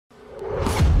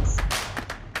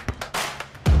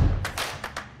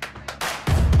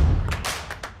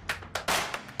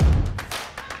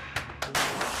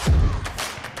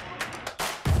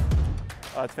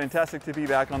It's fantastic to be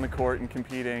back on the court and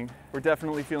competing. We're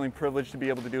definitely feeling privileged to be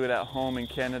able to do it at home in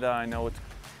Canada. I know it's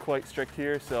quite strict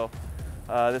here, so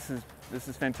this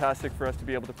is fantastic for us to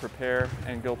be able to prepare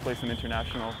and go play some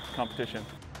international competition.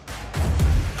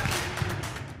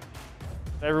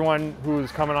 Everyone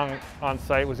who's coming on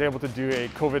site was able to do a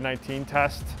COVID-19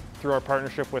 test through our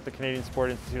partnership with the Canadian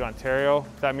Sport Institute Ontario.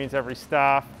 That means every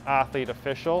staff, athlete,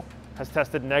 official has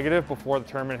tested negative before the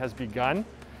tournament has begun.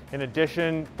 In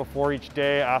addition, before each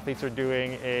day, athletes are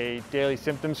doing a daily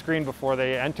symptom screen before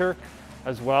they enter,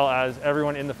 as well as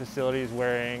everyone in the facility is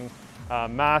wearing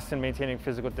masks and maintaining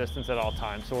physical distance at all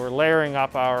times. So we're layering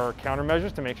up our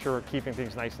countermeasures to make sure we're keeping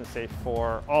things nice and safe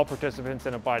for all participants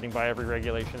and abiding by every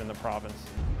regulation in the province.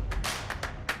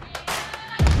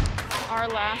 Our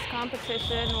last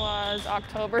competition was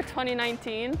October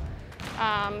 2019.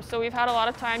 So we've had a lot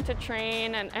of time to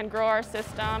train and grow our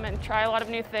system and try a lot of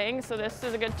new things. So this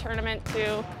is a good tournament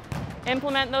to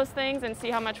implement those things and see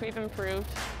how much we've improved.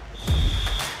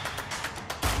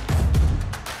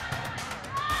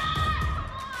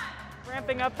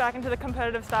 Ramping up back into the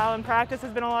competitive style and practice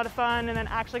has been a lot of fun, and then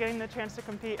actually getting the chance to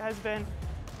compete has been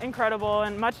incredible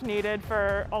and much needed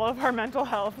for all of our mental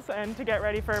health and to get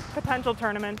ready for potential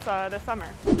tournaments this summer.